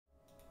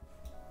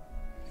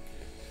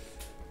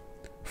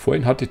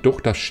Vorhin hatte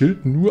doch das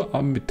Schild nur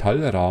am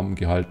Metallrahmen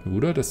gehalten,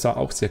 oder? Das sah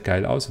auch sehr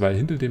geil aus, weil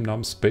hinter dem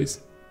Namen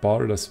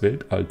Spacebar das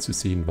Weltall zu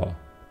sehen war.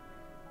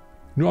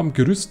 Nur am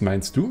Gerüst,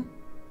 meinst du?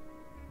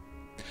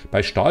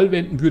 Bei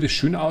Stahlwänden würde es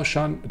schön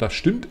ausschauen. Das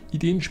stimmt,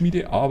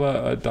 Ideenschmiede,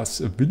 aber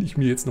das will ich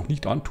mir jetzt noch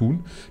nicht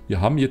antun. Wir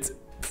haben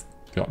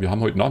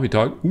heute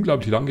Nachmittag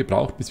unglaublich lang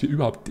gebraucht, bis wir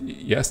überhaupt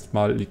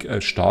erstmalig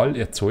Stahl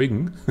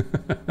erzeugen.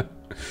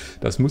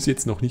 Das muss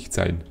jetzt noch nicht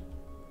sein.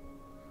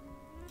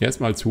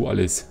 Erstmal so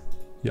alles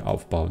hier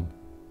aufbauen.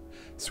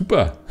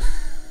 Super.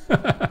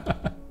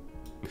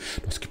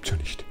 Das gibt's ja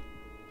nicht.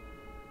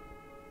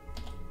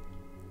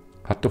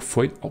 Hat doch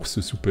vorhin auch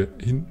so super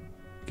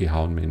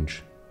hingehauen,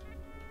 Mensch.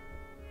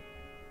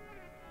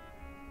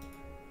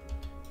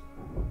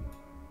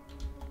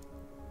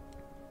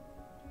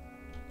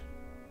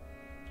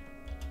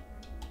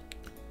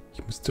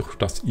 Ich muss doch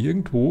das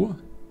irgendwo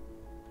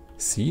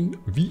sehen,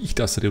 wie ich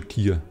das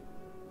rotiere.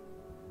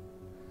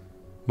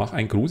 Mach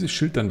ein großes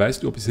Schild, dann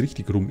weißt du, ob es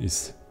richtig rum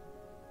ist.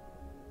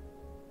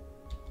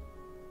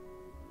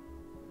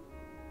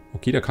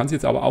 Okay, da kann es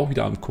jetzt aber auch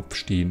wieder am Kopf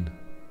stehen.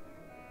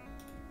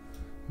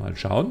 Mal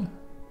schauen.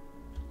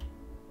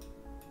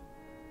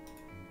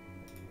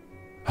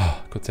 Ah,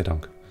 Gott sei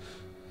Dank.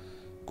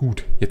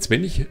 Gut, jetzt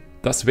wenn ich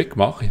das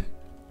wegmache,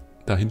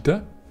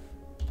 dahinter,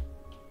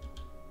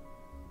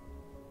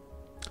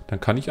 dann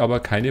kann ich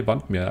aber keine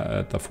Wand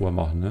mehr davor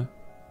machen. Ne?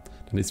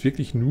 Dann ist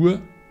wirklich nur...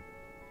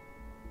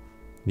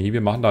 Nee,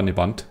 wir machen da eine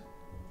Wand.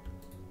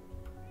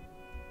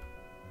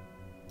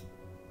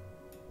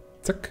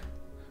 Zack.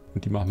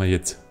 Und die machen wir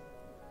jetzt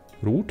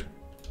rot.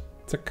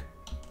 Zack.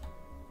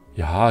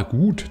 Ja,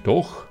 gut,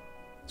 doch.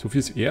 So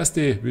fürs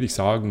Erste würde ich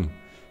sagen,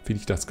 finde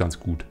ich das ganz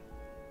gut.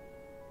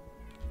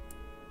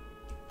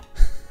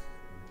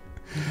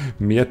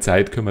 Mehr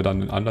Zeit können wir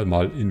dann ein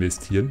andermal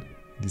investieren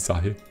in die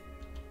Sache.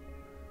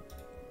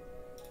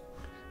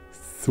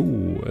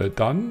 So,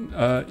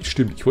 dann,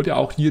 stimmt, ich wollte ja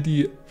auch hier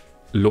die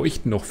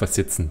Leuchten noch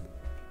versetzen.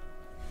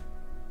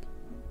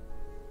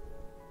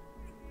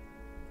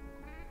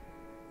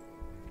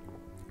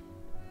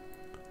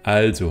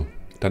 Also,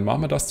 dann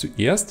machen wir das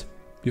zuerst.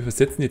 Wir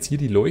versetzen jetzt hier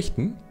die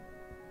Leuchten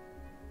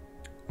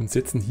und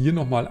setzen hier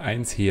nochmal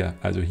eins her.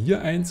 Also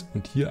hier eins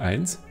und hier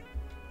eins.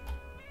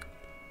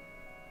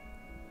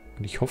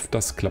 Und ich hoffe,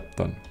 das klappt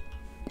dann.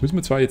 Müssen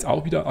wir zwar jetzt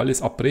auch wieder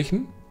alles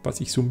abbrechen, was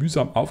ich so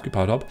mühsam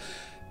aufgebaut habe.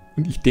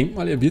 Und ich denke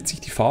mal, er wird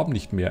sich die Farben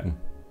nicht merken.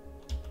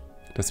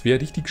 Das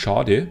wäre richtig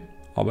schade,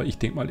 aber ich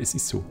denke mal, es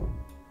ist so.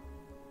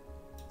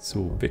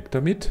 So, weg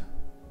damit.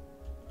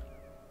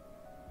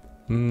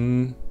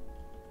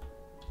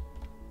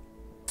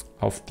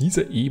 Auf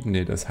dieser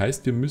Ebene, das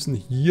heißt, wir müssen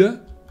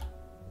hier...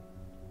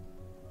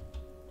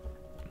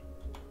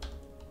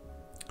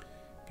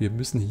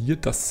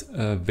 das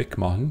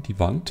wegmachen, die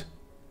Wand.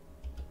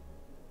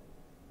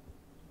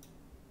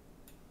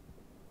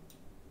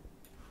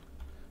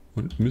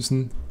 Und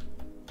müssen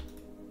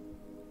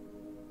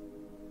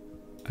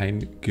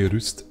ein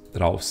Gerüst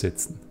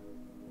draufsetzen.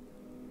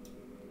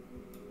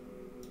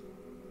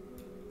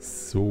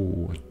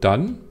 So,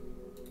 dann...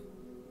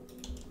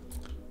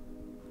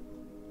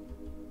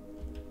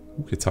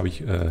 Jetzt habe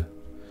ich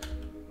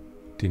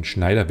den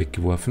Schneider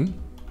weggeworfen.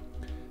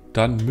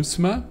 Dann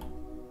müssen wir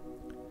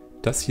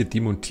das hier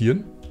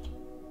demontieren.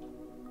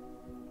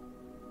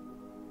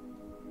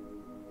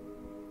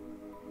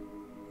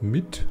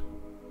 Mit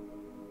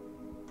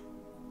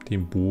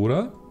dem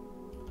Bohrer.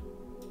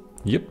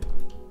 Yep.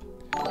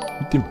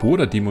 Mit dem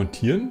Bohrer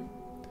demontieren.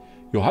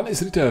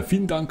 Johannes Ritter,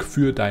 vielen Dank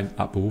für dein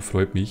Abo,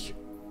 freut mich.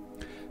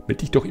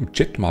 Meld dich doch im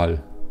Chat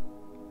mal,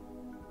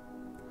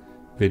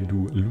 wenn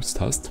du Lust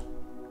hast.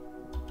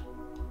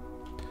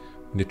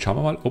 Und jetzt schauen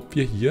wir mal, ob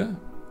wir hier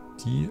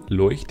die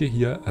Leuchte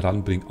hier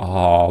ranbringen.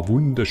 Ah,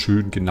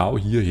 wunderschön, genau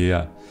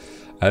hierher.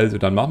 Also,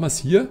 dann machen wir es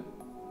hier.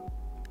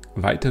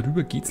 Weiter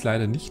rüber geht es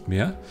leider nicht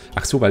mehr.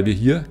 Ach so, weil wir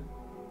hier...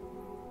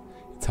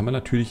 Jetzt haben wir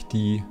natürlich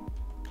die...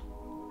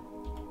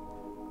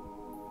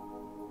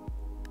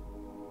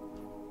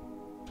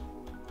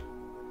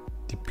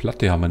 Die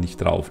Platte haben wir nicht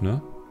drauf,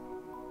 ne?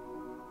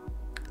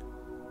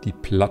 Die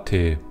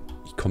Platte.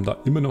 Ich komme da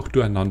immer noch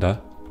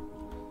durcheinander.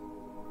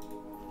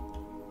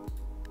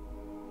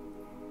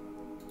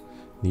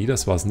 Nee,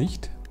 das war es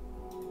nicht.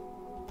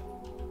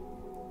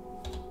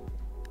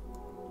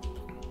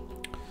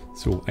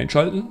 So,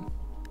 einschalten.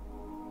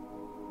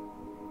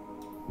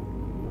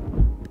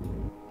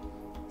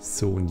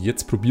 So, und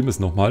jetzt probieren wir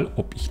es nochmal,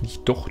 ob ich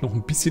nicht doch noch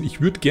ein bisschen...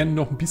 Ich würde gerne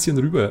noch ein bisschen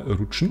rüber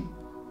rutschen.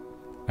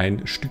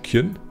 Ein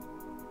Stückchen.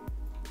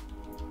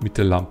 Mit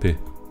der Lampe.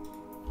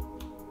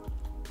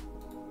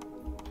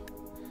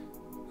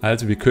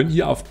 Also wir können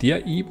hier auf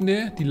der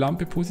Ebene die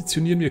Lampe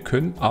positionieren. Wir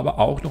können aber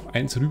auch noch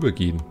eins rüber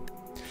gehen.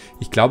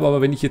 Ich glaube aber,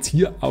 wenn ich jetzt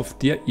hier auf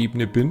der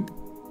Ebene bin,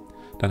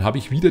 dann habe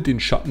ich wieder den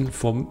Schatten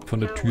von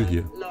der Tür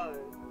hier.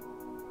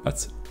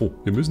 Was? Oh,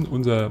 wir müssen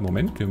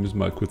wir müssen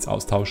mal kurz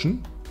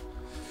austauschen.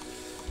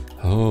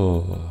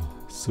 Oh,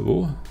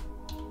 so.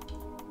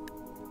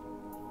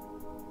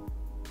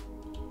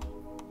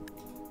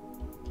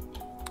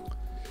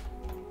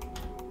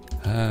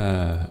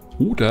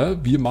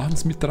 Oder wir machen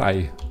es mit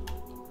 3.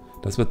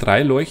 Dass wir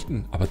 3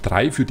 leuchten. Aber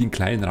 3 für den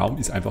kleinen Raum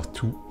ist einfach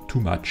too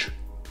much,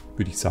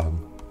 würde ich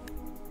sagen.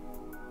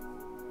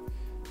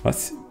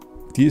 Was?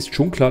 Dir ist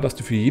schon klar, dass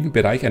du für jeden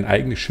Bereich ein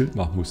eigenes Schild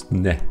machen musst?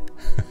 Ne.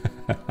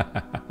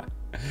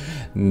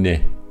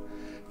 Ne.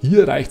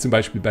 Hier reicht zum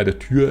Beispiel bei der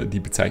Tür die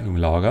Bezeichnung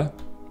Lager.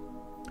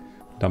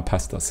 Dann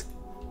passt das.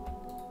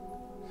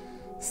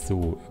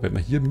 So, wenn wir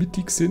hier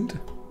mittig sind,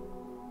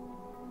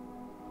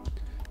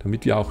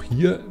 damit wir auch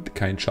hier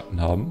keinen Schatten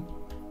haben.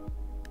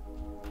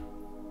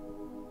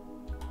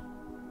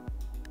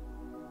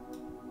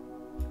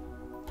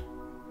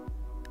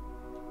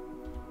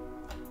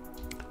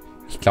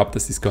 Ich glaube,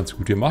 das ist ganz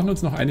gut. Wir machen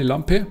uns noch eine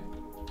Lampe.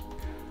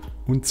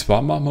 Und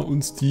zwar machen wir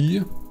uns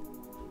die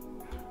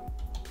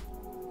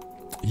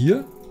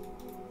hier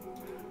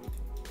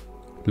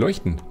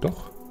leuchten.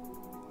 Doch.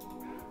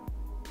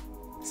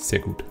 Sehr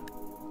gut.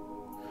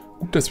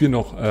 Gut, dass wir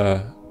noch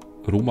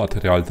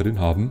Rohmaterial drin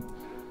haben.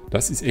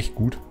 Das ist echt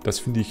gut. Das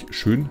finde ich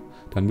schön.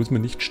 Dann muss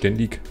man nicht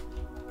ständig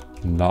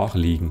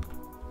nachlegen.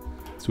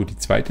 So, die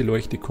zweite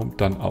Leuchte kommt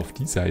dann auf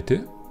die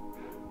Seite.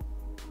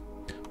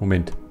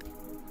 Moment.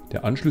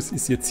 Der Anschluss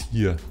ist jetzt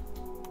hier.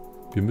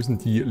 Wir müssen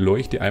die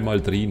Leuchte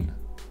einmal drehen.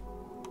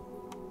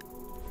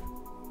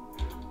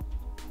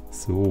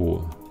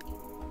 So.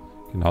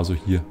 Genauso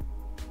hier.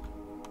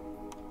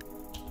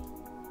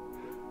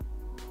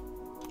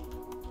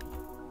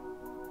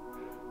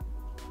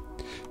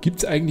 Gibt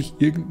es eigentlich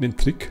irgendeinen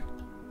Trick,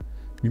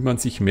 wie man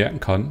sich merken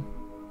kann,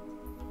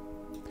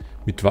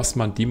 mit was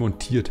man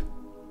demontiert?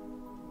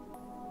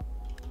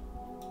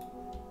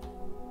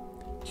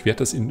 Ich werde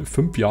das in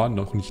 5 Jahren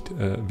noch nicht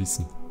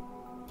wissen.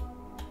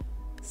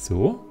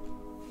 So.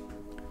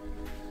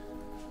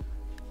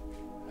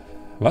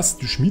 Was?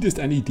 Du schmiedest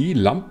eine Idee,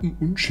 Lampen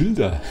und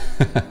Schilder.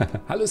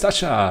 Hallo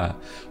Sascha.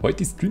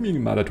 Heute ist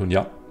Streaming-Marathon.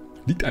 Ja,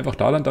 liegt einfach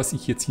daran, dass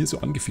ich jetzt hier so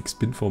angefixt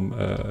bin vom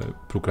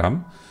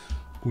Programm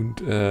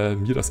und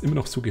mir das immer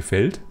noch so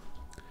gefällt.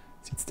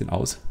 Sieht es denn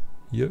aus?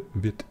 Hier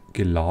wird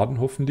geladen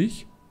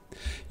hoffentlich.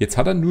 Jetzt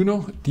hat er nur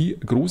noch die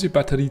große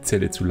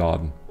Batteriezelle zu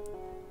laden.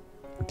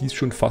 Und die ist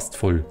schon fast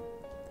voll.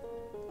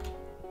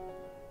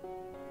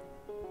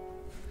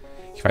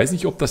 Ich weiß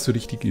nicht, ob das so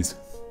richtig ist,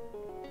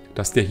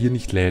 dass der hier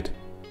nicht lädt.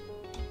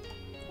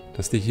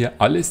 Dass der hier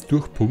alles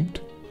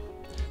durchpumpt.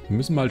 Wir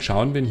müssen mal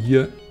schauen, wenn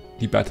hier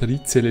die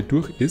Batteriezelle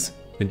durch ist,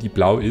 wenn die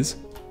blau ist.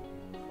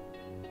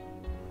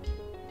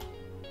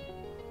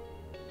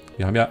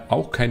 Wir haben ja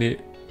auch keine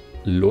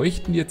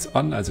Leuchten jetzt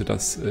an, also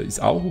das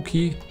ist auch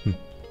okay.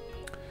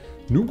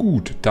 Nun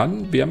gut,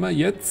 dann werden wir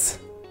jetzt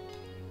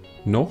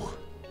noch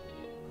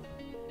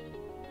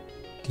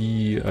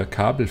die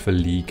Kabel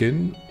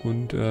verlegen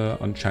und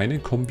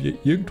anscheinend kommen wir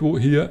irgendwo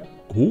hier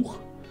hoch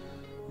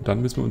und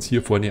dann müssen wir uns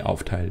hier vorne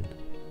aufteilen.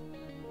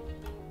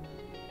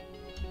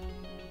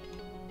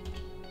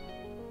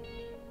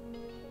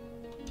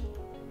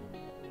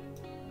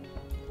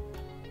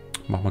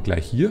 Machen wir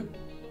gleich hier.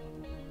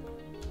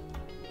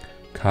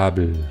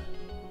 Kabel.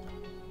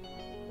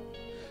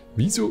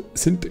 Wieso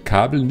sind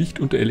Kabel nicht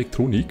unter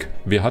Elektronik?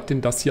 Wer hat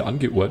denn das hier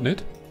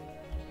angeordnet?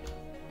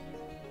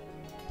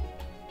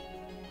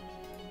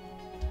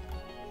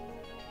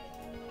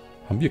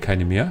 Haben wir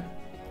keine mehr?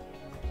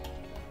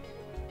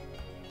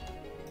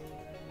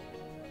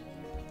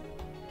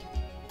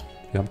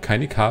 Wir haben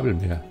keine Kabel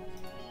mehr.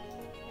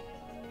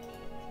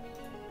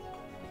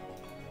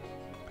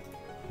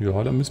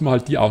 Ja, dann müssen wir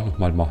halt die auch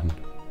nochmal machen.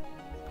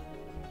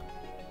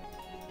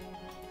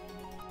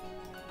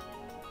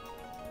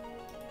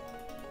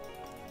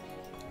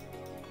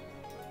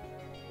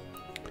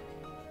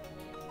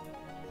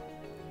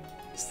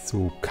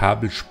 So,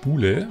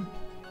 Kabelspule.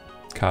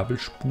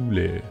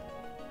 Kabelspule.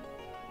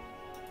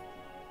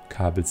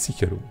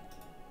 Kabelsicherung.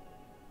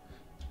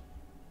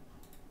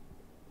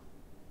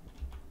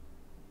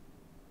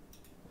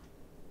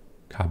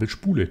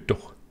 Kabelspule,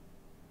 doch.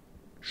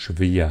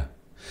 Schwer.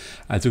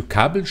 Also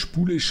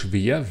Kabelspule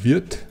schwer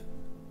wird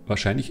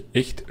wahrscheinlich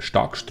echt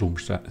Starkstrom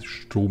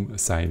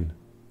sein.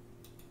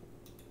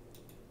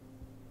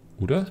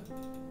 Oder?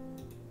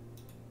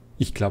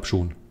 Ich glaube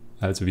schon.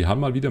 Also wir haben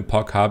mal wieder ein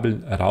paar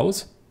Kabel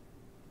raus.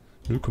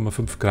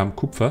 0,5 Gramm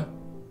Kupfer.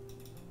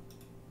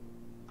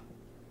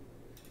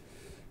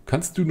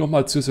 Kannst du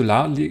nochmal zur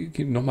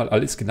Solaranlage nochmal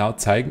alles genau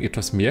zeigen?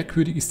 Etwas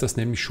merkwürdig ist das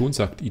nämlich schon,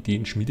 sagt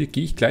Ideenschmiede.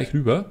 Gehe ich gleich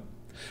rüber.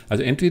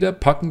 Also entweder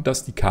packen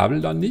das die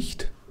Kabel dann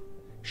nicht.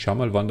 Ich schau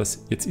mal, wann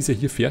das... Jetzt ist er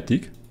hier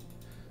fertig.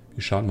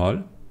 Wir schauen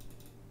mal.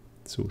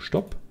 So,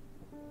 stopp.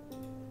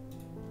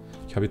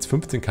 Ich habe jetzt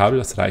 15 Kabel,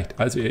 das reicht.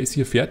 Also er ist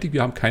hier fertig.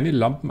 Wir haben keine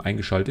Lampen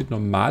eingeschaltet.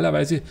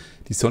 Normalerweise,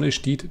 die Sonne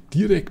steht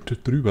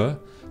direkt drüber.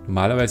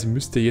 Normalerweise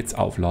müsste er jetzt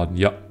aufladen.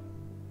 Ja.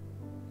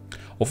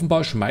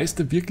 Offenbar schmeißt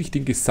er wirklich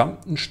den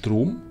gesamten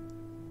Strom,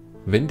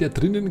 wenn der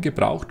drinnen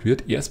gebraucht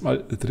wird,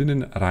 erstmal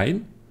drinnen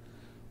rein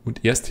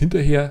und erst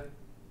hinterher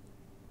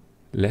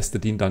lässt er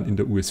den dann in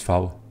der USV.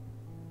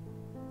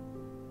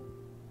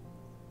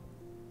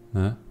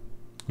 Na?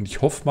 Und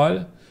ich hoffe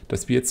mal,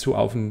 dass wir jetzt so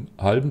auf einen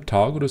halben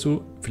Tag oder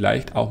so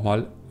vielleicht auch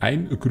mal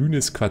ein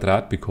grünes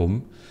Quadrat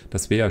bekommen.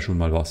 Das wäre ja schon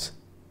mal was.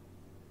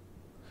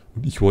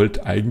 Und ich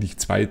wollte eigentlich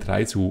 2,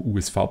 3 so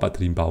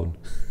USV-Batterien bauen.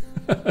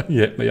 Die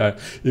hätten wir ja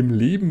im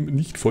Leben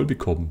nicht voll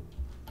bekommen.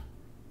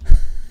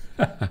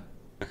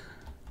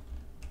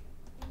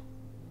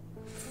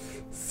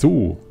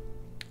 So,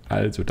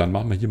 also dann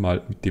machen wir hier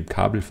mal mit dem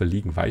Kabel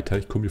verlegen weiter.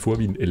 Ich komme mir vor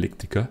wie ein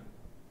Elektriker.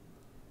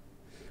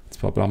 Und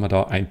zwar brauchen wir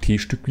da ein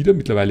T-Stück wieder.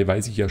 Mittlerweile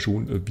weiß ich ja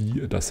schon,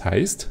 wie das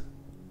heißt.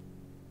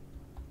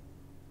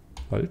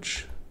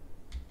 Falsch.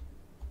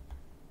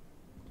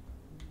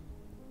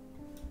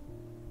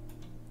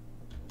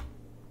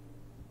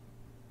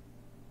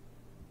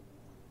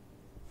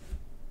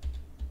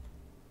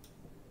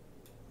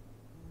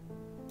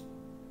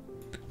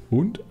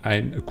 Und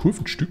ein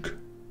Kurvenstück.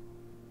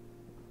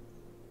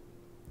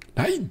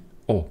 Nein!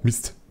 Oh,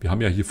 Mist. Wir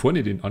haben ja hier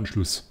vorne den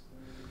Anschluss.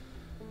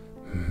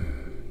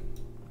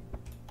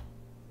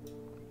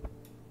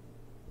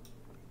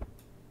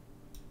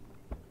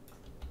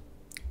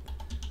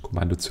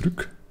 Kommando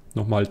zurück.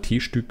 Nochmal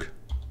T-Stück.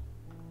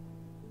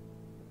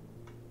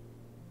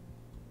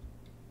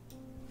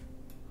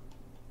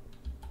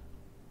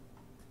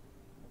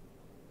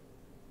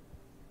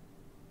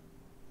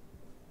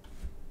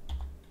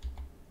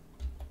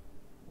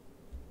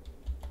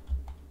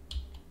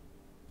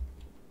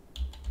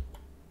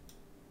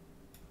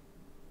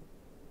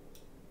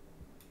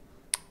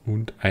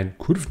 Und ein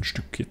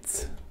Kurvenstück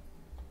jetzt.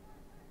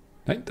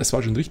 Nein, das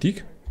war schon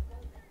richtig.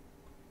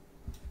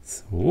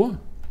 So.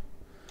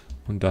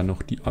 Und dann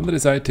noch die andere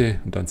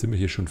Seite. Und dann sind wir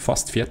hier schon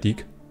fast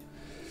fertig.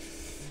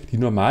 Die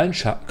normalen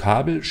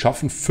Kabel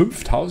schaffen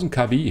 5000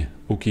 kW.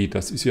 Okay,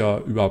 das ist ja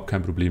überhaupt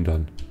kein Problem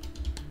dann.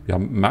 Wir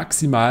haben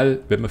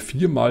maximal, wenn wir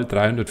 4 mal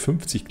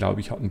 350,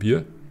 glaube ich, hatten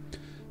wir,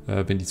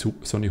 wenn die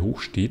Sonne hoch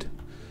steht.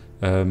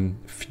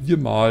 4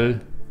 mal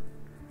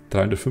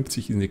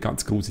 350 ist eine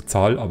ganz große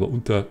Zahl, aber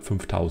unter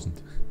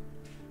 5000.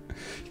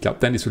 Ich glaube,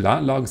 deine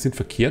Solaranlagen sind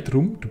verkehrt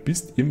rum. Du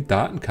bist im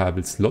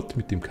Datenkabel-Slot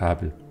mit dem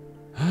Kabel.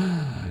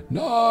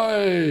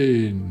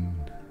 Nein!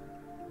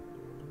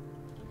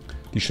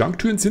 Die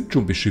Schranktüren sind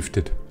schon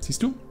beschriftet.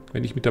 Siehst du?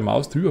 Wenn ich mit der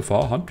Maus drüber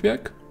fahre,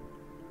 Handwerk.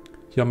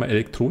 Hier haben wir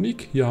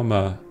Elektronik, hier haben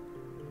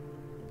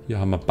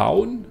wir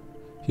Bauen,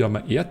 hier haben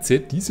wir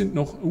RZ, die sind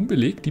noch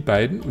unbelegt, die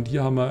beiden. Und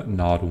hier haben wir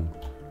Nahrung.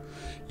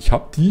 Ich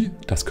habe die,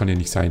 das kann ja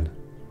nicht sein,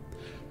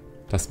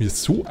 dass mir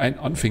so ein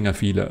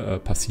Anfängerfehler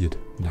passiert.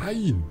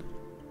 Nein!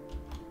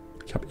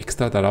 Ich habe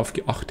extra darauf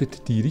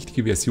geachtet, die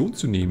richtige Version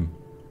zu nehmen.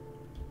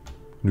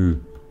 Nö.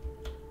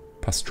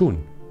 Passt schon.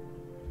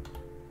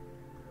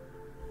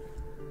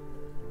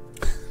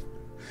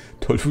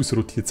 Tollfuß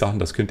rotiert Sachen,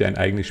 das könnte ein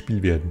eigenes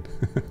Spiel werden.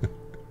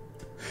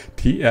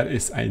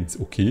 TRS1,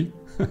 okay.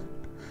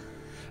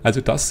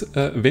 Also das,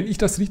 wenn ich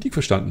das richtig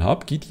verstanden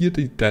habe, geht hier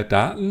der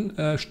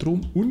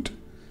Datenstrom und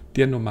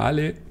der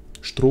normale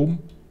Strom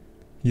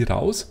hier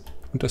raus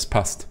und das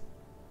passt.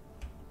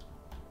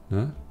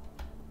 Ne?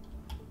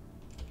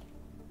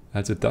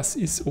 Also das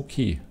ist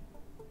okay.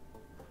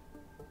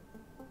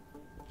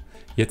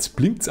 Jetzt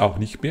blinkt es auch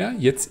nicht mehr.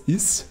 Jetzt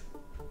ist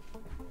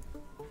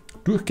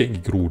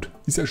durchgängig rot.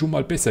 Ist ja schon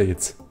mal besser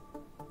jetzt.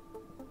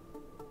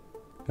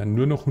 Dann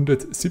nur noch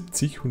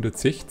 170,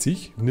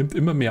 160. Nimmt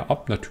immer mehr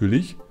ab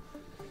natürlich.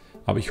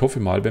 Aber ich hoffe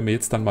mal, wenn wir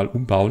jetzt dann mal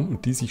umbauen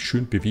und die sich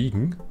schön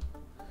bewegen,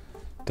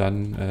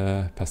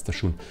 dann passt das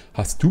schon.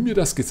 Hast du mir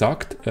das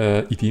gesagt,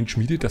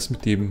 Ideenschmiede, das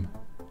mit dem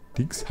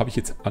Dings habe ich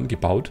jetzt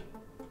angebaut.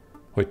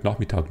 Heute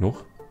Nachmittag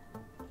noch.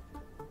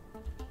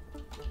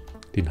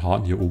 Den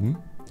Hahn hier oben,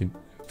 den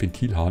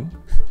Ventilhahn.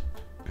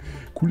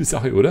 Coole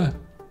Sache, oder?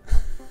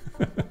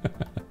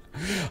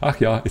 Ach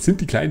ja, es sind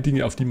die kleinen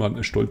Dinge, auf die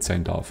man stolz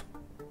sein darf.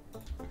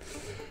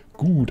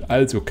 Gut,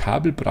 also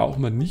Kabel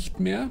brauchen wir nicht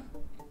mehr.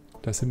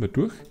 Da sind wir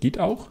durch. Geht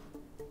auch.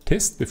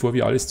 Test, bevor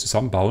wir alles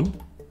zusammenbauen.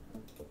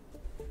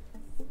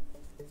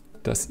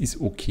 Das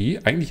ist okay.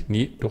 Eigentlich,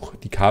 nee, doch,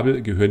 die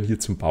Kabel gehören hier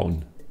zum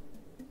Bauen.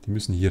 Die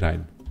müssen hier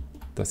rein.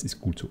 Das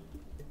ist gut so.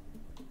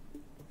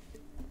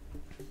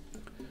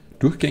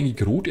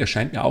 Durchgängig rot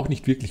erscheint mir auch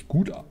nicht wirklich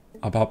gut,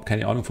 aber habe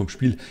keine Ahnung vom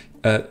Spiel.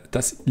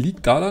 Das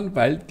liegt daran,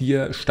 weil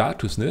der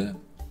Status, ne,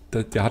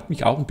 der hat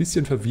mich auch ein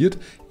bisschen verwirrt.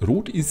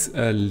 Rot ist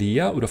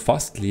leer oder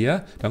fast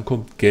leer, dann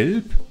kommt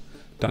gelb,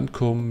 dann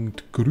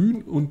kommt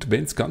grün und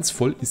wenn es ganz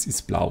voll ist,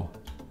 ist blau.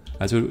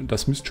 Also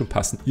das müsste schon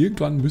passen.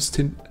 Irgendwann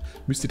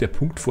müsste der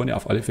Punkt vorne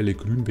auf alle Fälle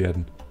grün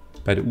werden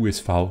bei der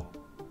USV.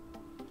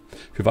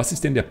 Für was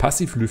ist denn der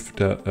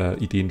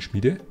Passivlüfter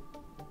Ideenschmiede?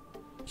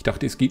 Ich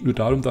dachte, es geht nur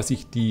darum, dass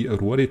ich die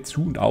Rohre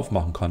zu- und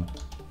aufmachen kann.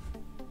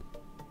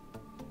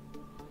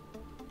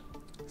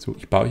 So,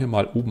 ich baue hier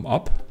mal oben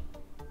ab,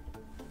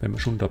 wenn wir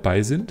schon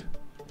dabei sind.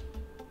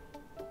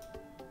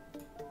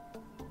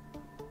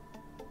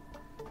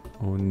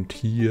 Und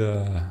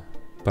hier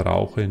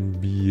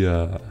brauchen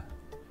wir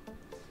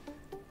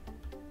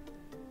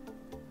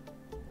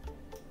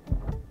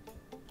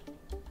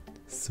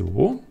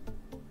so.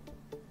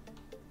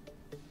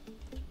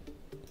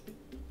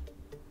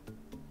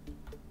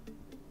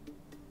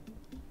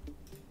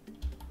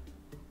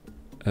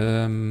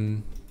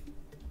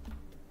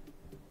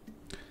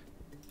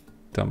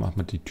 Da machen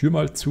wir die Tür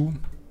mal zu.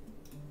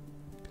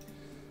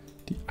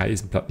 Die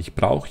Eisenplatten. Ich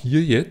brauche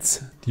hier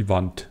jetzt die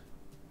Wand.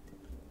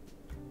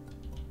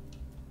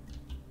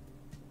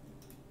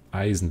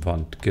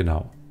 Eisenwand,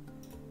 genau.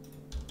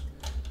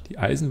 Die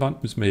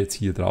Eisenwand müssen wir jetzt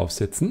hier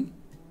draufsetzen.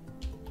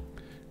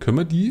 Können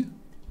wir die?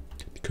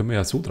 Die können wir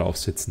ja so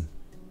draufsetzen.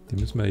 Die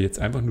müssen wir jetzt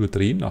einfach nur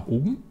drehen nach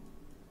oben.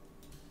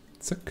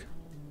 Zack.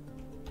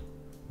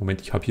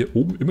 Moment, ich habe hier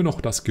oben immer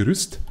noch das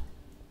Gerüst.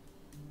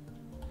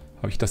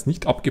 Habe ich das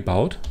nicht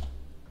abgebaut?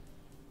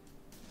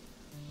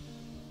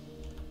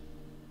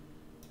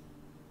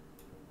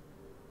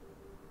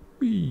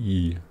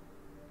 Ui.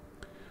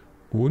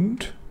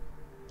 Und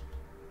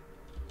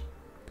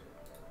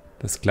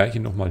das gleiche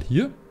nochmal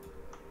hier.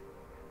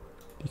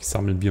 Die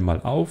sammeln wir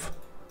mal auf.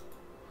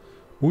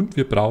 Und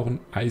wir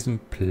brauchen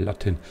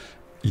Eisenplatten.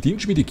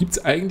 Ideenschmiede, gibt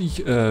es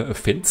eigentlich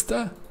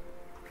Fenster?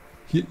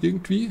 Hier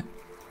irgendwie?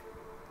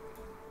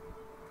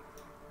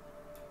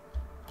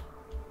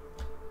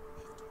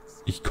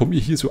 Ich komme mir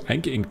hier so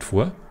eingeengt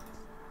vor.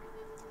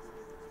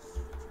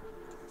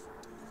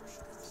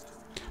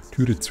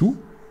 Türe zu.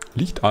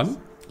 Licht an.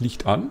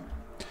 Licht an.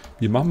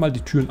 Wir machen mal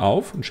die Türen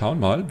auf und schauen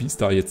mal, wie es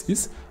da jetzt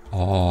ist.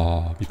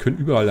 Ah, wir können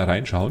überall da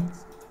reinschauen.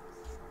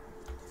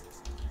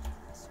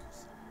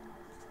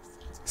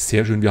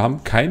 Sehr schön. Wir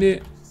haben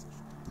keine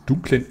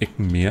dunklen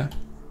Ecken mehr.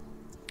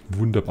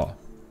 Wunderbar.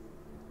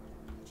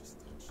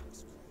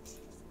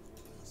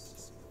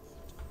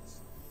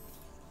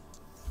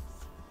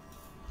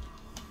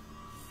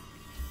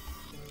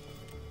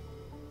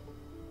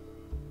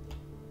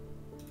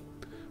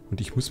 Und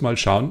ich muss mal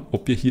schauen,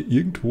 ob wir hier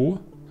irgendwo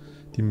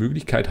die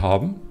Möglichkeit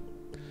haben,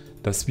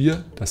 dass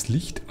wir das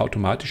Licht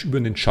automatisch über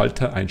einen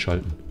Schalter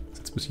einschalten.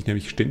 Jetzt muss ich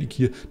nämlich ständig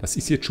hier, das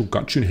ist jetzt schon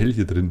ganz schön hell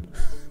hier drin.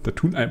 Da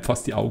tun einem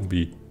fast die Augen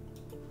weh.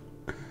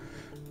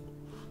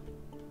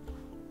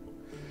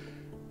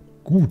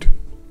 Gut.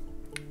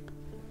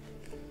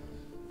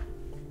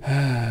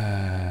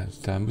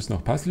 Da muss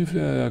noch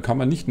Passhilfe, kann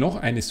man nicht noch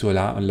eine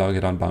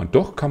Solaranlage ranbauen.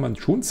 Doch, kann man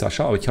schon,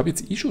 Sascha, aber ich habe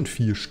jetzt eh schon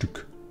 4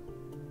 Stück.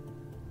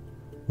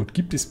 Und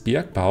gibt es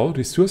Bergbau,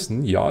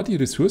 Ressourcen? Ja, die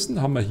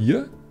Ressourcen haben wir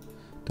hier.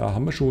 Da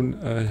haben wir schon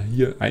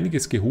hier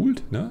einiges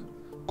geholt. Ne?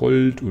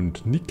 Gold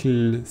und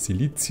Nickel,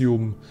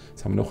 Silizium.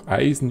 Jetzt haben wir noch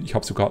Eisen. Ich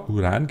habe sogar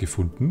Uran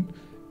gefunden.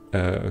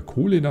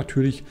 Kohle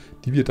natürlich,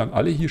 die wir dann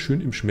alle hier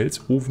schön im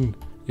Schmelzofen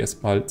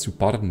erstmal zu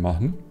Barren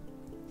machen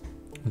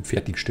und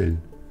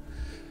fertigstellen.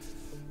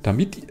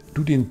 Damit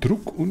du den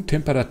Druck und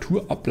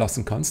Temperatur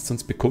ablassen kannst,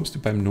 sonst bekommst du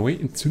beim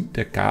Neuentzünden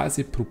der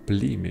Gase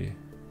Probleme.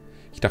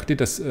 Ich dachte,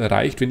 das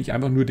reicht, wenn ich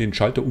einfach nur den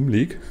Schalter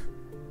umlege.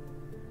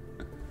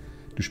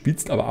 Du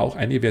spielst aber auch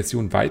eine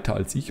Version weiter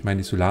als ich.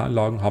 Meine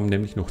Solaranlagen haben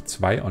nämlich noch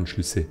 2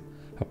 Anschlüsse.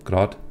 Hab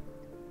gerade...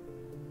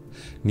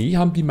 Nee,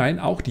 haben die meinen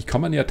auch. Die kann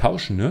man ja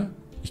tauschen, ne?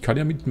 Ich kann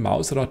ja mit dem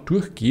Mausrad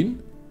durchgehen.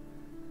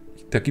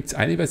 Da gibt es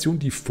eine Version,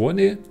 die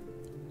vorne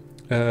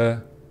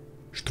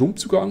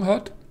Stromzugang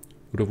hat.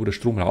 Oder wo der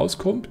Strom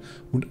rauskommt.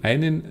 Und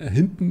einen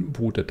hinten,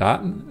 wo der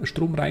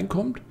Datenstrom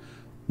reinkommt.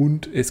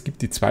 Und es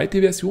gibt die zweite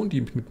Version, die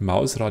ich mit dem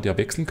Mausrad ja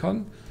wechseln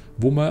kann,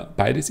 wo man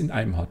beides in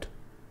einem hat.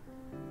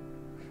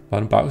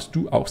 Warum baust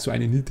du auch so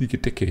eine niedrige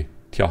Decke?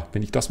 Tja,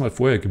 wenn ich das mal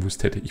vorher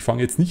gewusst hätte. Ich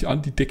fange jetzt nicht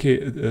an, die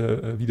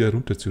Decke wieder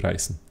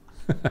runterzureißen.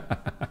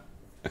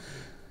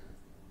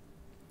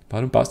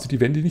 Warum baust du die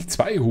Wände nicht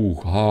 2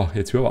 hoch? Ah,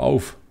 jetzt hör aber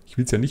auf. Ich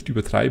will es ja nicht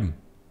übertreiben.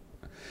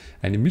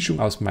 Eine Mischung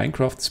aus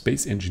Minecraft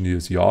Space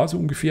Engineers. Ja, so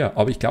ungefähr.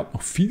 Aber ich glaube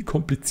noch viel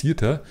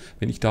komplizierter,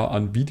 wenn ich da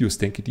an Videos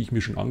denke, die ich mir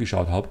schon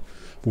angeschaut habe,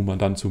 wo man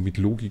dann so mit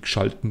Logik,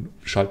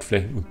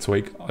 Schaltflächen und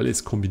Zeug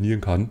alles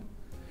kombinieren kann.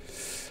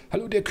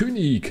 Hallo der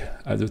König!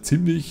 Also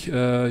ziemlich,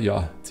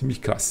 ja,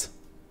 ziemlich krass.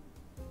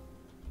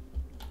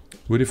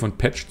 Wurde von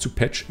Patch zu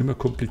Patch immer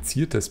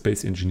komplizierter,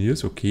 Space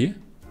Engineers, okay.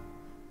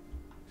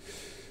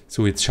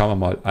 So, jetzt schauen wir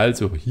mal.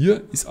 Also,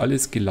 hier ist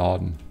alles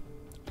geladen.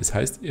 Das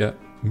heißt, er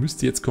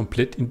müsste jetzt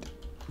komplett in...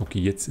 Okay,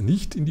 jetzt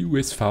nicht in die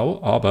USV,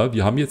 aber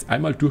wir haben jetzt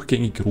einmal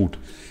durchgängig rot.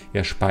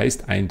 Er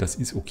speist ein, das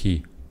ist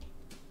okay.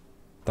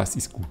 Das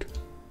ist gut.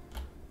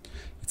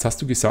 Jetzt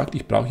hast du gesagt,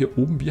 ich brauche hier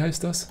oben, wie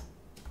heißt das?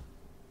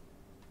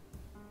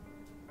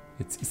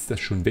 Jetzt ist das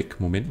schon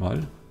weg. Moment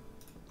mal.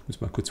 Muss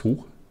mal kurz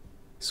hoch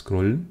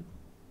scrollen.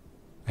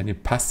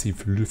 Einen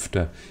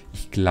Passivlüfter.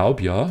 Ich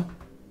glaube ja.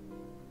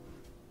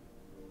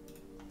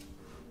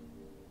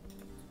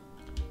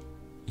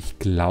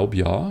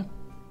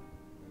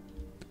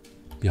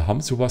 Wir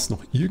haben sowas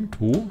noch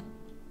irgendwo.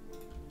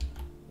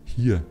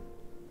 Hier.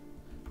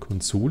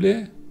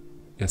 Konsole.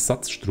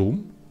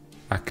 Ersatzstrom.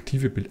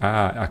 Aktive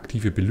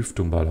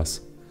Belüftung war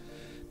das.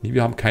 Ne,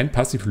 wir haben keinen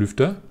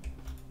Passivlüfter.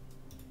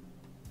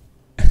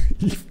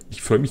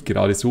 Ich freue mich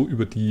gerade so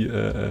über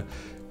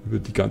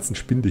die ganzen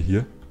Spinde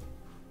hier.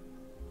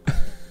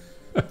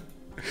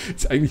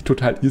 Ist eigentlich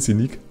total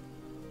irrsinnig.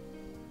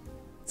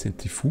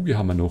 Zentrifuge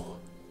haben wir noch.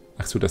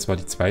 Achso, das war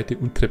die zweite.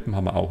 Und Treppen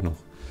haben wir auch noch.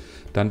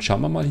 Dann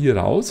schauen wir mal hier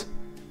raus.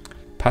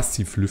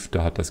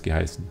 Passivlüfter hat das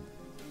geheißen.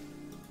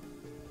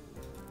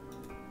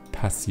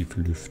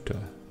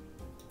 Passivlüfter.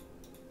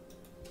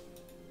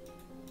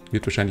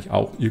 Wird wahrscheinlich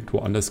auch irgendwo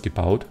anders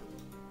gebaut.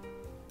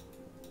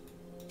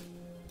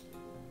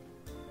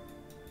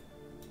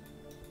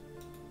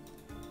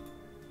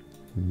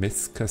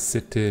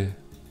 Messkassette.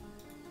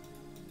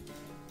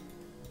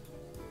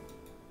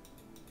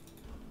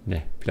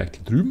 Ne, vielleicht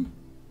hier drüben.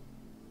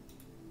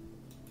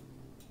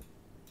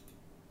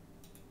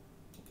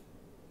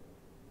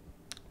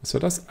 Was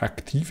war das?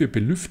 Aktive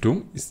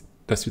Belüftung?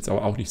 Das wird es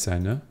aber auch nicht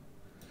sein, ne?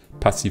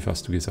 Passiv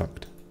hast du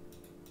gesagt.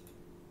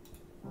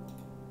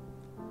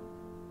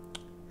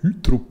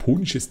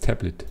 Hydroponisches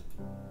Tablet.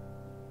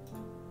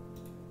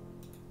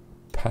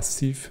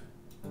 Passive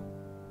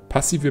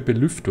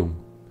Belüftung.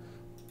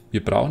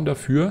 Wir brauchen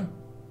dafür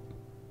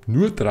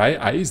nur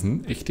 3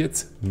 Eisen. Echt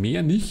jetzt?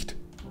 Mehr nicht?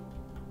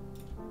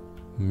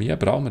 Mehr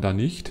brauchen wir da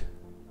nicht.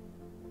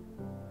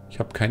 Ich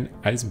habe keinen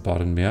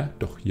Eisenbarren mehr.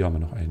 Doch, hier haben wir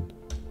noch einen.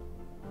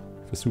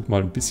 Ich versuche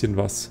mal ein bisschen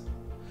was.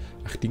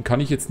 Ach, den kann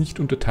ich jetzt nicht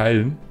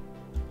unterteilen.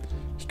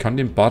 Ich kann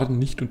den Barren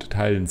nicht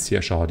unterteilen.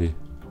 Sehr schade.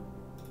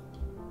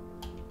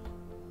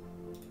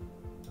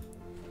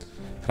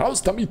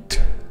 Raus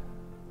damit!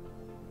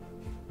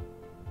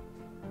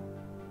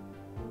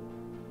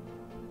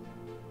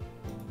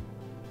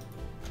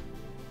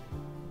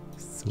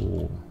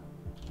 So.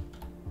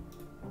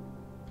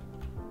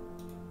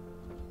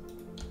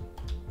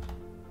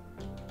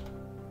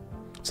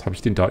 Was habe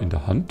ich denn da in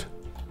der Hand?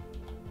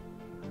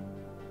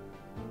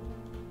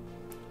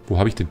 Wo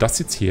habe ich denn das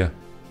jetzt her?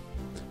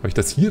 Habe ich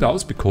das hier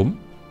rausbekommen?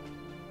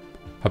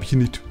 Habe ich hier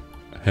nicht...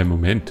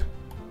 Moment.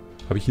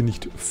 Habe ich hier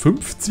nicht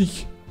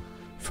 50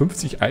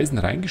 Eisen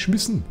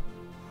reingeschmissen?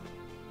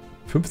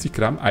 50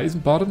 Gramm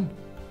Eisenbarren?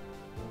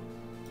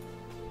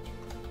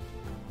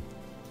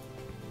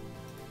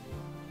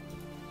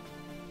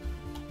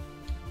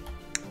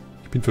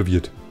 Ich bin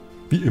verwirrt.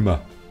 Wie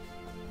immer.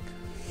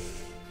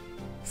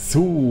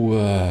 So.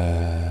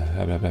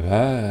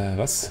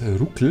 Was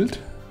ruckelt?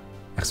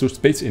 Ach so,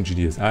 Space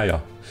Engineers. Ah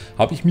ja.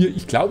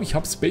 Ich glaube, ich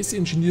habe Space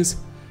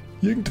Engineers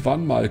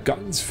irgendwann mal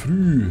ganz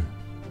früh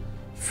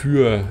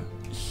für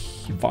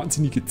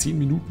wahnsinnige 10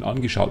 Minuten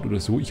angeschaut oder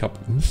so. Ich habe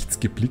nichts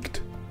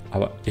geblickt,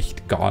 aber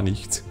echt gar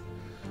nichts.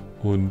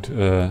 Und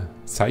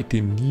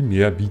seitdem nie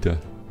mehr wieder.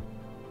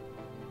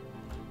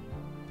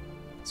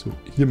 So,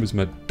 hier müssen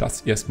wir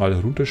das erstmal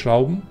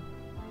runterschrauben.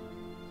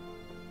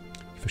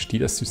 Ich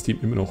verstehe das System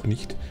immer noch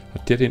nicht.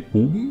 Hat der denn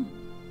oben?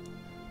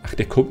 Ach,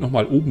 der kommt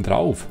nochmal oben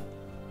drauf.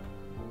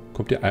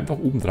 Kommt der einfach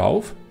oben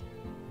drauf?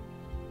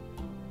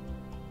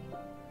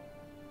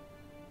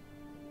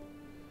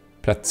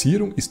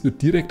 Platzierung ist nur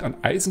direkt an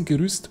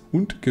Eisengerüst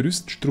und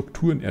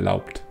Gerüststrukturen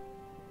erlaubt.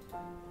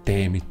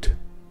 Damn it.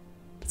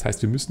 Das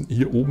heißt, wir müssen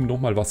hier oben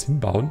nochmal was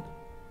hinbauen.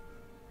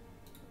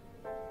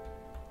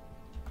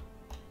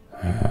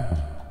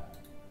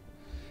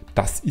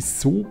 Das ist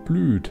so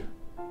blöd.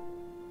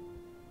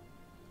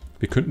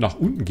 Wir könnten nach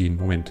unten gehen.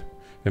 Moment.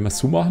 Wenn wir es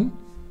so machen.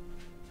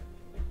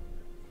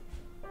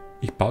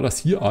 Ich baue das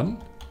hier an.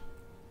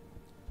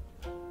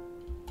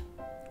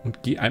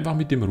 Und gehe einfach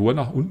mit dem Rohr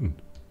nach unten.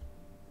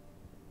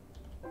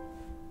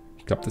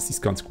 Ich glaube, das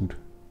ist ganz gut.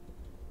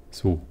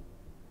 So.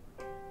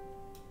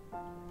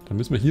 Dann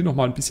müssen wir hier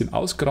nochmal ein bisschen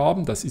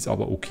ausgraben. Das ist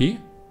aber okay.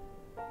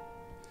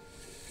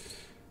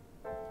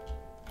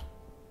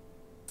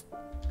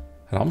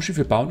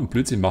 Raumschiffe bauen und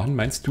Blödsinn machen.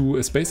 Meinst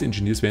du Space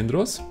Engineers wären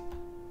draus?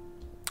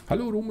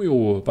 Hallo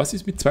Romeo, was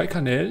ist mit 2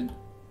 Kanälen?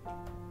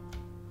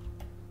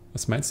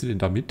 Was meinst du denn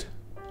damit?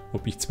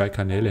 Ob ich 2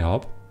 Kanäle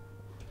habe?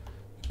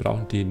 Wir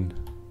brauchen den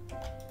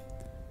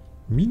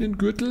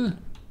Minengürtel.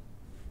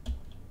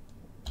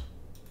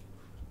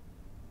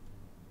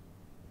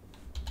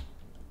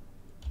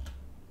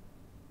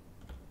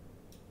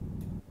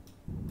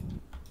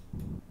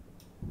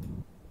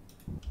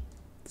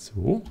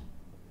 So.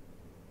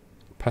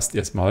 Passt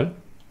erstmal.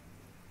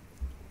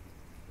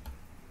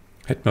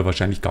 Hätten wir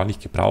wahrscheinlich gar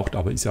nicht gebraucht,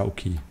 aber ist ja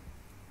okay.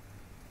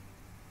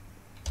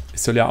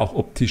 Es soll ja auch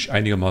optisch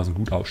einigermaßen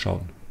gut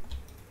ausschauen.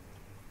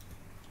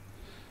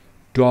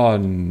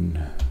 Dann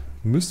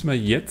müssen wir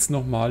jetzt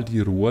nochmal die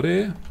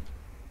Rohre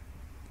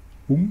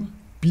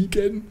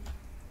umbiegen.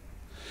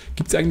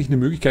 Gibt es eigentlich eine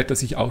Möglichkeit,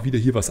 dass ich auch wieder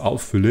hier was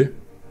auffülle?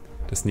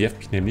 Das nervt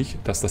mich nämlich,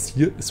 dass das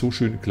hier so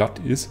schön glatt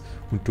ist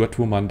und dort,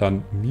 wo man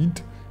dann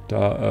mient,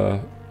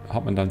 da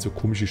hat man dann so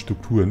komische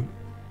Strukturen.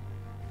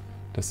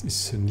 Das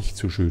ist nicht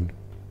so schön.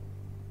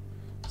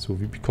 So,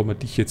 wie bekommen wir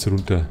dich jetzt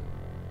runter?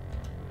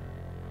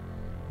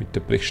 Mit der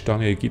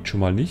Brechstange geht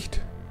schon mal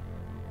nicht.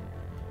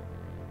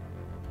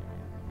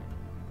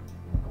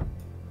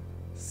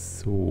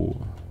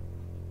 So.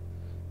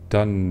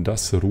 Dann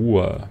das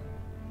Rohr.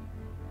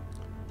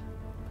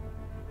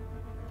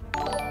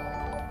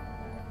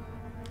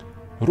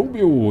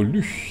 Romeo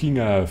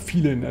Lüchinger,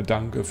 vielen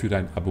Dank für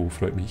dein Abo,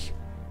 freut mich.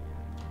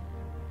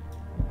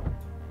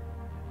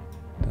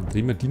 Dann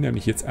drehen wir die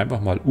nämlich jetzt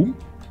einfach mal um.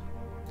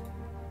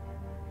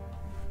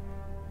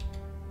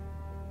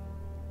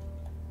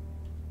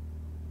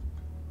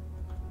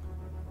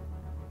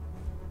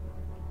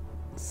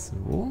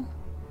 So.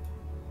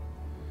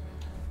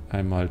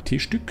 Einmal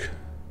T-Stück.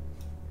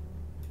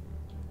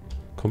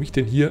 Komme ich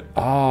denn hier?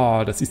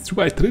 Ah, das ist zu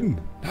weit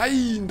drin.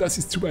 Nein, das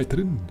ist zu weit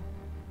drin.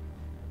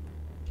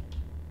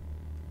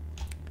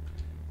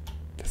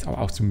 ist aber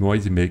auch zum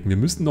Mäusemelken. Wir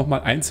müssen noch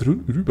mal eins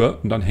rüber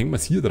und dann hängen wir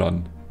es hier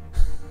dran.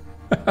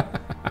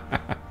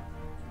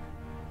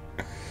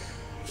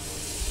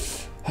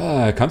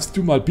 Kannst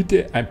du mal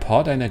bitte ein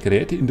paar deiner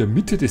Geräte in der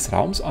Mitte des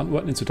Raums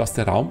anordnen, sodass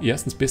der Raum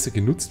erstens besser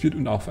genutzt wird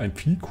und auch ein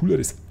viel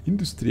cooleres,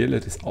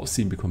 industrielleres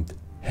Aussehen bekommt?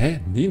 Hä?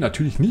 Nee,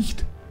 natürlich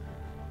nicht.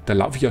 Da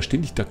laufe ich ja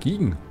ständig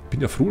dagegen.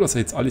 Bin ja froh, dass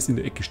jetzt alles in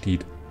der Ecke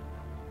steht.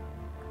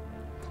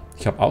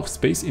 Ich habe auch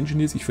Space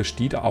Engineers, ich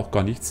verstehe da auch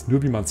gar nichts.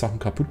 Nur wie man Sachen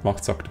kaputt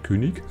macht, sagt der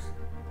König.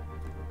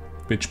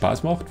 Wenn es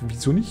Spaß macht,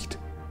 wieso nicht?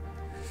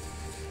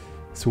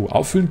 So,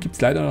 auffüllen gibt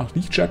es leider noch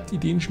nicht, schreibt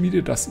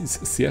Ideenschmiede. Das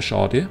ist sehr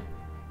schade.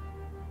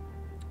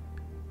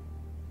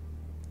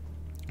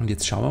 Und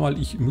jetzt schauen wir mal,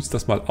 ich muss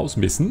das mal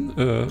ausmessen.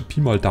 Pi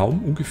mal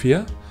Daumen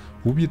ungefähr,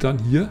 wo wir dann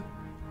hier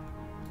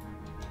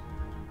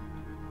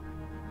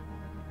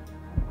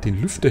den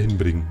Lüfter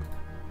hinbringen.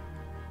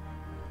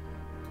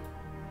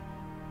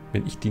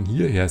 Wenn ich den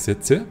hierher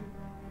setze,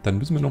 dann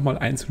müssen wir nochmal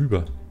eins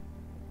rüber.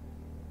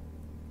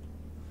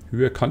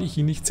 Höher kann ich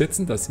ihn nicht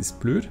setzen, das ist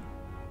blöd.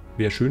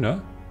 Wäre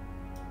schöner.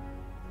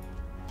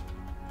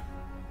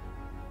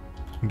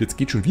 Und jetzt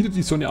geht schon wieder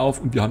die Sonne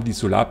auf und wir haben die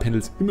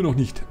Solarpanels immer noch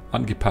nicht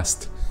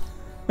angepasst.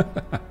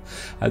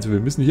 Also wir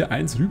müssen hier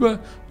eins rüber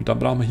und dann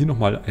brauchen wir hier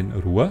nochmal ein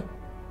Rohr.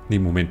 Ne,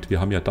 Moment, wir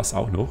haben ja das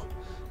auch noch.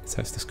 Das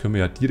heißt, das können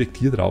wir ja direkt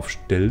hier drauf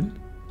stellen.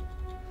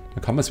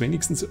 Dann kann man es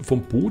wenigstens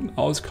vom Boden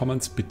aus kann man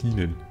es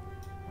bedienen.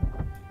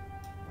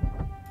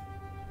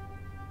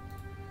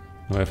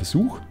 Neuer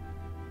Versuch.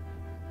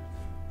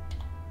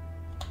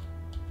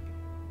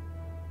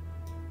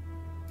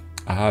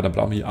 Aha, dann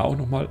brauchen wir hier auch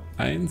nochmal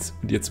eins.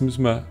 Und jetzt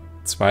müssen wir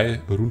zwei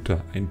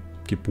runter. Ein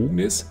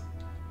gebogenes.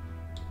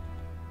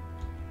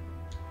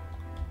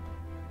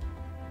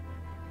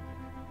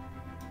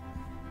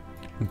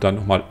 Und dann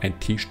nochmal ein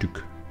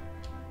T-Stück.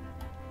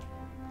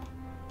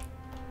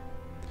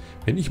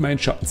 Wenn ich meinen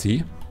Schatten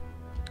sehe,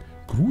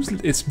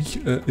 gruselt es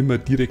mich immer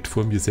direkt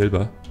vor mir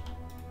selber.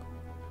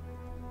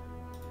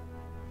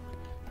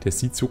 Der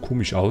sieht so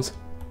komisch aus.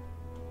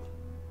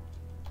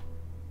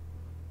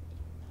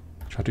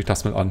 Schaut euch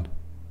das mal an.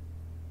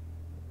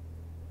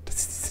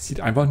 Das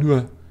sieht einfach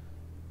nur...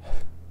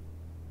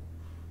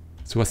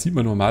 Sowas sieht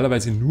man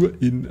normalerweise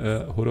nur in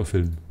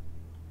Horrorfilmen.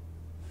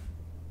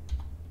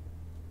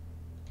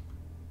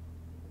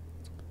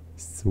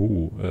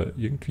 So,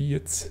 irgendwie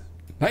jetzt...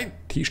 Nein,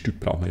 T-Stück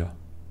brauchen wir ja.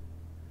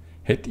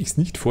 Hätte ich es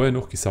nicht vorher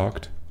noch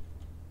gesagt.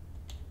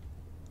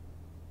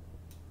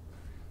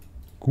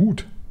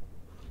 Gut.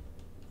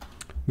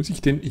 Muss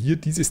ich denn hier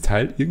dieses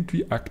Teil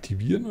irgendwie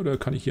aktivieren oder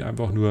kann ich hier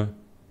einfach nur...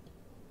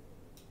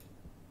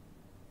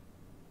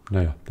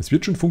 Naja, das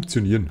wird schon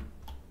funktionieren.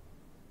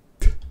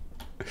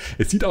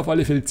 Es sieht auf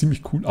alle Fälle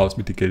ziemlich cool aus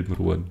mit den gelben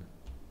Rohren.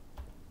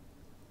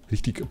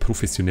 Richtig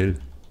professionell.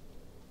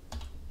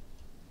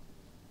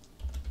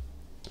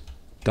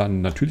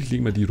 Dann natürlich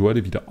legen wir die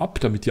Rohre wieder ab,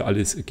 damit hier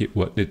alles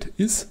geordnet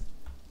ist.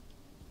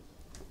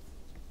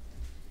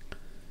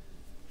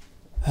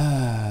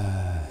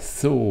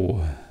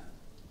 So.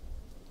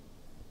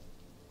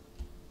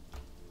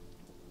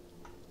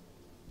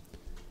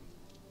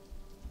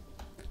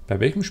 Bei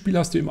welchem Spiel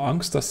hast du immer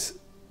Angst, dass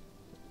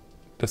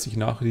sich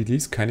nach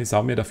Release keine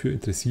Sau mehr dafür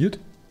interessiert?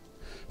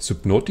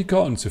 Subnautica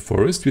und The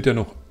Forest wird ja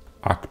noch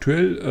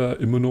aktuell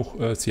immer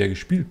noch sehr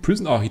gespielt.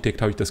 Prison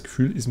Architect, habe ich das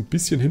Gefühl, ist ein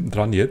bisschen hinten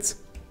dran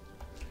jetzt.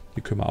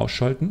 Hier können wir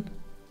ausschalten.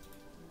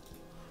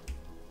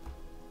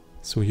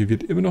 So, hier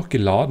wird immer noch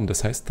geladen.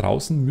 Das heißt,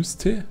 draußen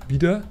müsste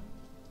wieder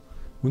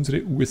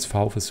unsere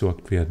USV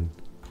versorgt werden.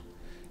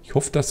 Ich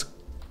hoffe, das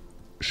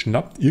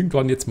schnappt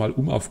irgendwann jetzt mal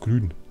um auf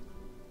grün.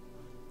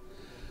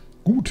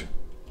 Gut.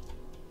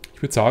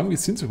 Ich würde sagen, wir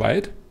sind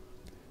soweit.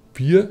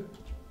 Wir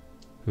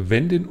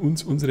wenden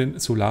uns unseren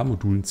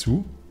Solarmodulen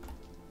zu,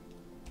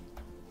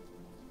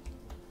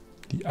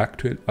 die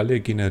aktuell alle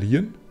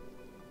generieren.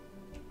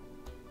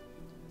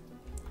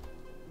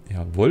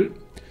 Jawohl.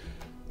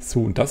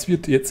 So, und das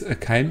wird jetzt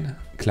kein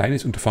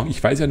kleines Unterfangen.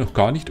 Ich weiß ja noch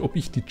gar nicht, ob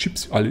ich die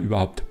Chips alle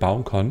überhaupt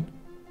bauen kann.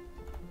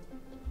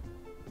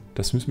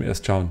 Das müssen wir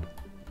erst schauen.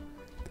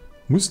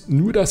 Du musst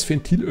nur das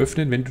Ventil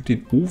öffnen, wenn du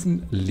den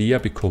Ofen leer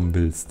bekommen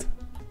willst.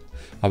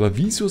 Aber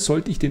wieso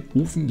sollte ich den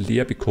Ofen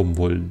leer bekommen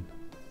wollen?